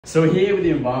So we're here with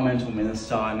the Environmental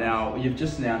Minister. Now, you've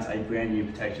just announced a brand new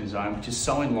protection zone, which is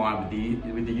so in line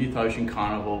with the Youth Ocean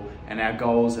Carnival and our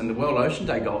goals and the World Ocean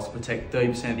Day goals to protect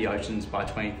 30% of the oceans by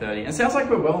 2030. And it sounds like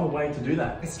we're well on the way to do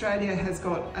that. Australia has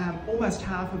got almost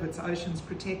half of its oceans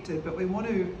protected, but we want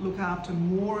to look after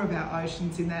more of our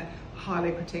oceans in that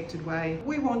highly protected way.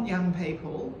 We want young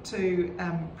people to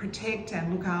protect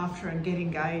and look after and get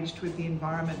engaged with the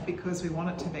environment because we want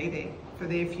it to be there for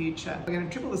their future. We're going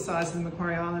to triple the size of the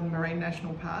Macquarie Island Marine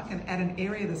National Park and add an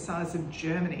area the size of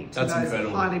Germany to those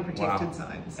incredible. highly protected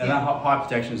zones. And that high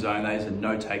protection zone, that is a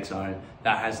no-take zone,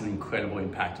 that has an incredible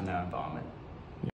impact on our environment.